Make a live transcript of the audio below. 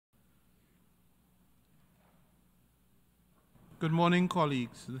Good morning,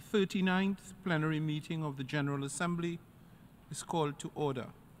 colleagues. The 39th plenary meeting of the General Assembly is called to order.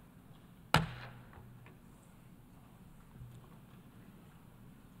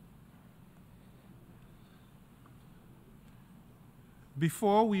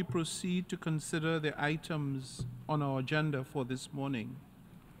 Before we proceed to consider the items on our agenda for this morning,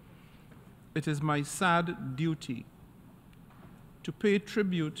 it is my sad duty to pay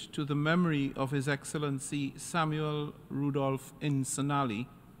tribute to the memory of His Excellency Samuel Rudolph Insanally,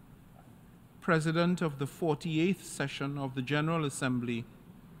 President of the 48th session of the General Assembly,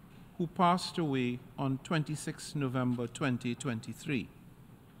 who passed away on 26 November 2023.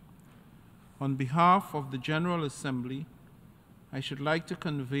 On behalf of the General Assembly, I should like to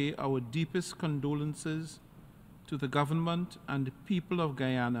convey our deepest condolences to the government and people of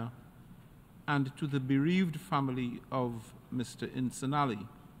Guyana and to the bereaved family of Mr. Insanally.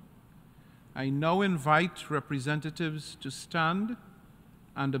 I now invite representatives to stand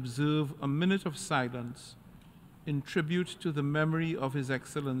and observe a minute of silence in tribute to the memory of His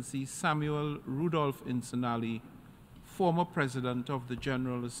Excellency Samuel Rudolph Insanally, former President of the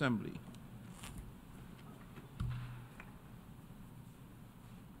General Assembly.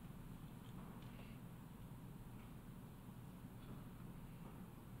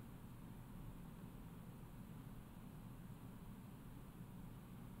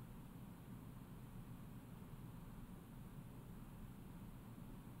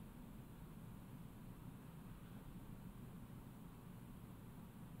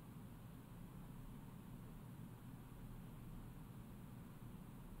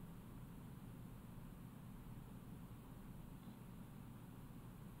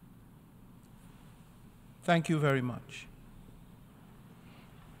 Thank you very much.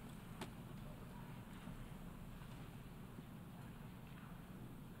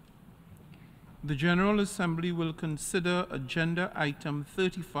 The General Assembly will consider Agenda Item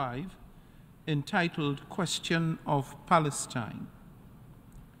 35, entitled Question of Palestine.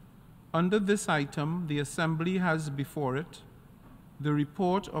 Under this item, the Assembly has before it the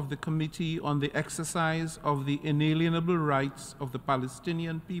report of the Committee on the Exercise of the Inalienable Rights of the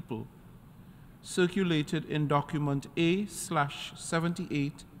Palestinian People, circulated in document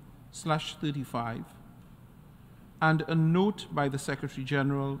A/78/35, and a note by the Secretary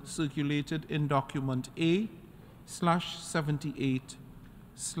General circulated in document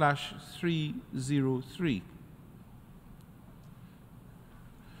A/78/303.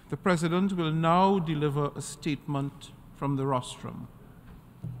 The President will now deliver a statement from the rostrum.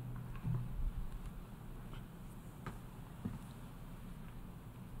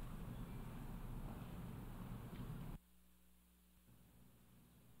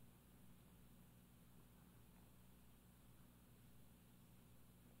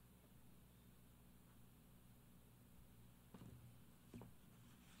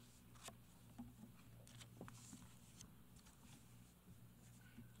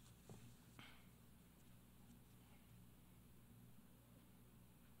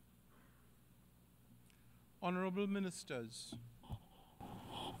 Honorable Ministers,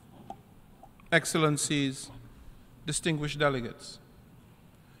 Excellencies, distinguished delegates,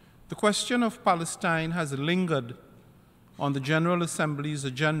 the question of Palestine has lingered on the General Assembly's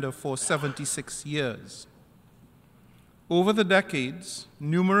agenda for 76 years. Over the decades,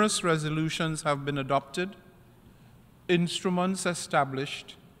 numerous resolutions have been adopted, instruments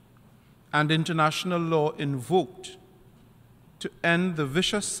established, and international law invoked to end the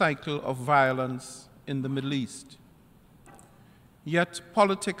vicious cycle of violence in the Middle East. Yet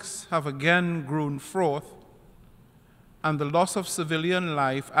politics have again grown fraught, and the loss of civilian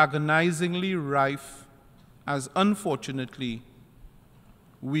life agonizingly rife, as unfortunately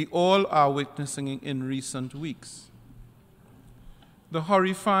we all are witnessing in recent weeks. The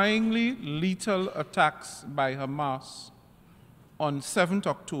horrifyingly lethal attacks by Hamas on 7th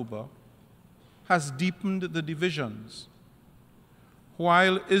October has deepened the divisions,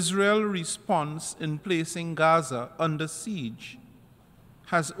 while Israel's response in placing Gaza under siege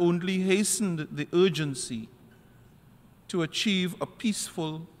has only hastened the urgency to achieve a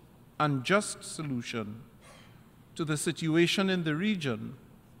peaceful and just solution to the situation in the region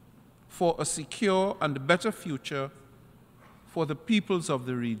for a secure and better future for the peoples of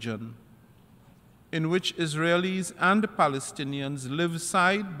the region, in which Israelis and Palestinians live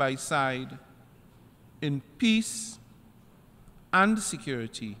side by side in peace and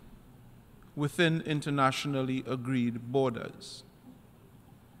security within internationally agreed borders.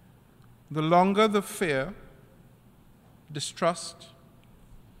 The longer the fear, distrust,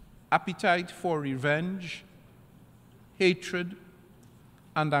 appetite for revenge, hatred,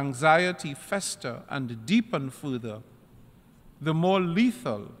 and anxiety fester and deepen further, the more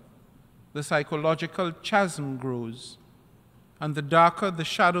lethal the psychological chasm grows, and the darker the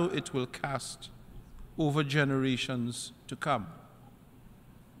shadow it will cast over generations to come.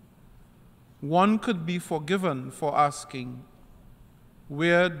 One could be forgiven for asking,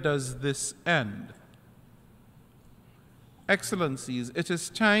 where does this end? Excellencies, it is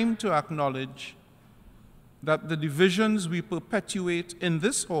time to acknowledge that the divisions we perpetuate in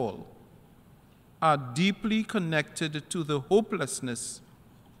this hall are deeply connected to the hopelessness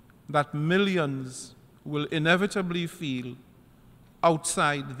that millions will inevitably feel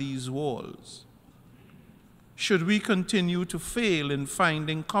outside these walls. Should we continue to fail in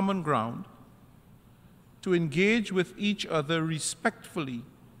finding common ground, to engage with each other respectfully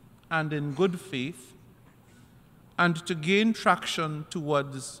and in good faith, and to gain traction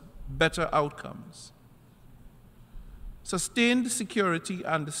towards better outcomes? Sustained security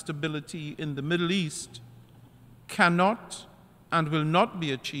and stability in the Middle East cannot and will not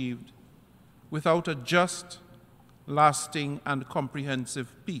be achieved without a just, lasting, and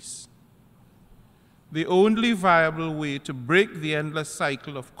comprehensive peace. The only viable way to break the endless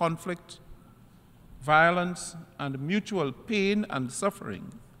cycle of conflict, violence, and mutual pain and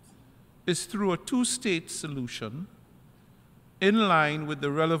suffering is through a two-state solution in line with the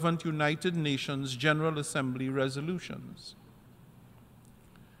relevant United Nations General Assembly resolutions.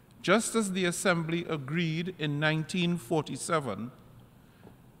 Just as the Assembly agreed in 1947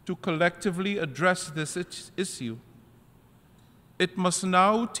 to collectively address this issue, it must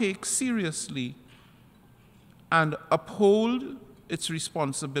now take seriously and uphold its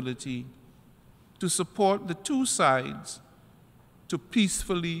responsibility to support the two sides to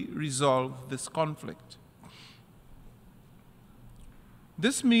peacefully resolve this conflict.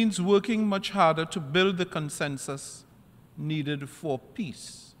 This means working much harder to build the consensus needed for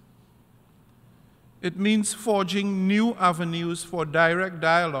peace. It means forging new avenues for direct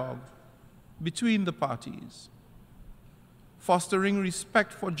dialogue between the parties, fostering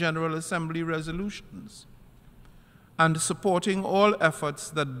respect for General Assembly resolutions, and supporting all efforts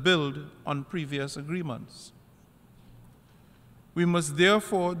that build on previous agreements. We must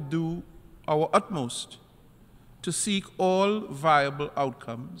therefore do our utmost to seek all viable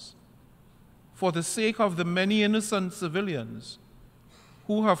outcomes for the sake of the many innocent civilians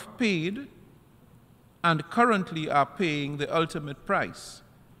who have paid and currently are paying the ultimate price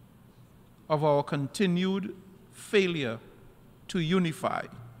of our continued failure to unify.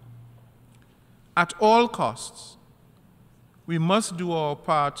 At all costs, we must do our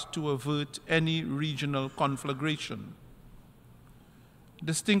part to avert any regional conflagration.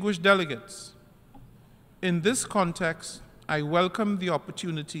 Distinguished delegates, in this context, I welcome the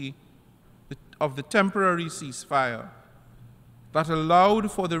opportunity of the temporary ceasefire that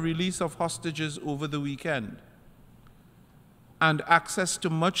allowed for the release of hostages over the weekend and access to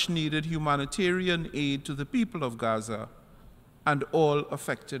much-needed humanitarian aid to the people of Gaza and all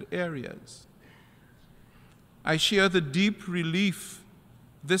affected areas. I share the deep relief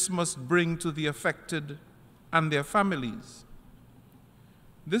this must bring to the affected and their families.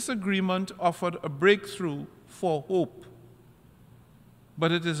 This agreement offered a breakthrough for hope,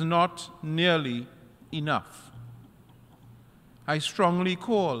 but it is not nearly enough. I strongly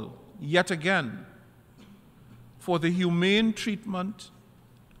call, yet again, for the humane treatment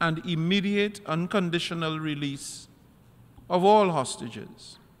and immediate unconditional release of all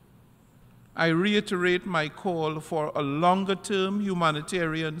hostages. I reiterate my call for a longer-term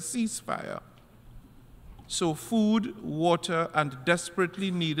humanitarian ceasefire so food, water, and desperately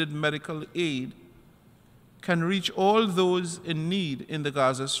needed medical aid can reach all those in need in the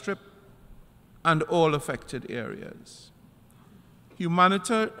Gaza Strip and all affected areas.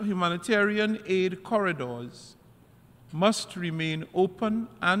 Humanitarian aid corridors must remain open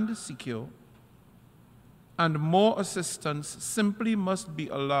and secure, and more assistance simply must be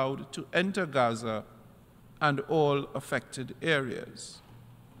allowed to enter Gaza and all affected areas.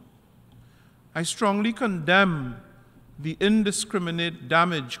 I strongly condemn the indiscriminate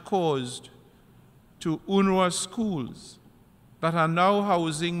damage caused to UNRWA schools that are now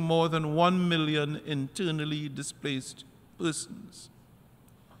housing more than 1 million internally displaced persons.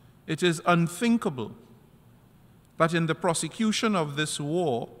 It is unthinkable that in the prosecution of this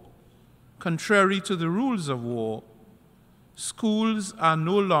war, contrary to the rules of war, schools are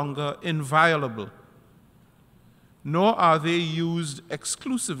no longer inviolable, nor are they used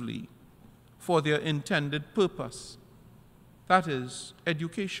exclusively for their intended purpose, that is,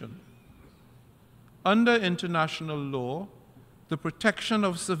 education. Under international law, the protection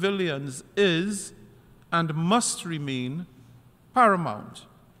of civilians is and must remain paramount.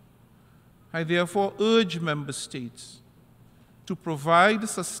 I therefore urge member states to provide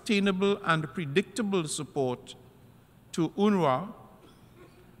sustainable and predictable support to UNRWA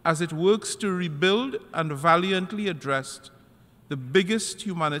as it works to rebuild and valiantly address the biggest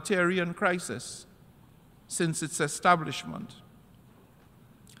humanitarian crisis since its establishment.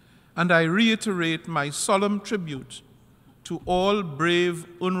 And I reiterate my solemn tribute to all brave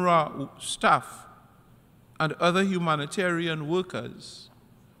UNRWA staff and other humanitarian workers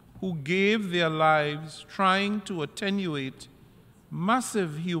who gave their lives trying to attenuate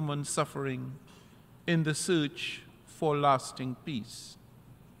massive human suffering in the search for lasting peace.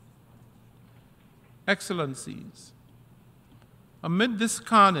 Excellencies, amid this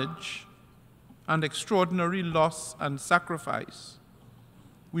carnage and extraordinary loss and sacrifice,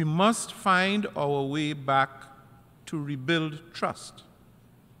 we must find our way back to rebuild trust.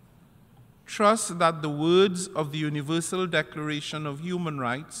 Trust that the words of the Universal Declaration of Human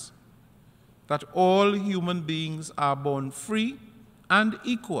Rights, that all human beings are born free and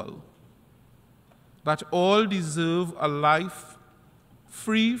equal, that all deserve a life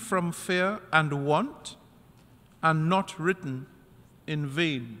free from fear and want, and not written in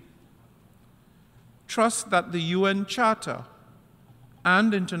vain. Trust that the UN Charter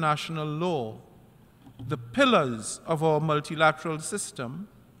and international law, the pillars of our multilateral system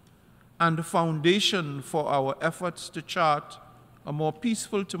and the foundation for our efforts to chart a more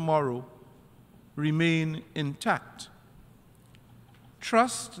peaceful tomorrow, remain intact.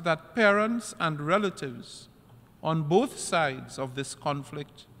 Trust that parents and relatives on both sides of this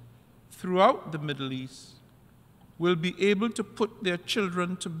conflict throughout the Middle East will be able to put their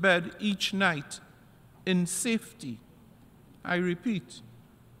children to bed each night in safety. I repeat,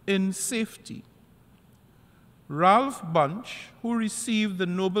 in safety. Ralph Bunche, who received the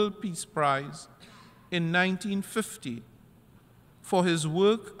Nobel Peace Prize in 1950 for his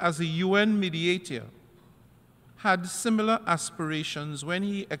work as a UN mediator, had similar aspirations when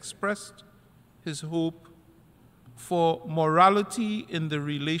he expressed his hope for morality in the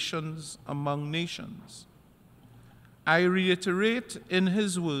relations among nations. I reiterate in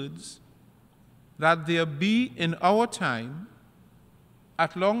his words that there be in our time,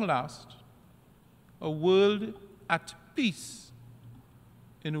 at long last, a world at peace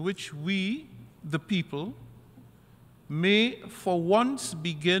in which we, the people, may for once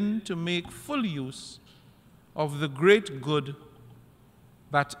begin to make full use of the great good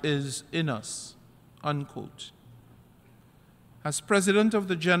that is in us, unquote. As President of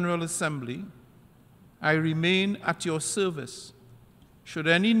the General Assembly, I remain at your service should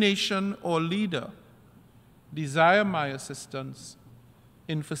any nation or leader desire my assistance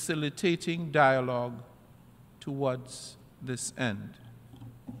in facilitating dialogue towards this end.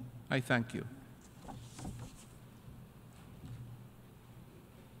 I thank you.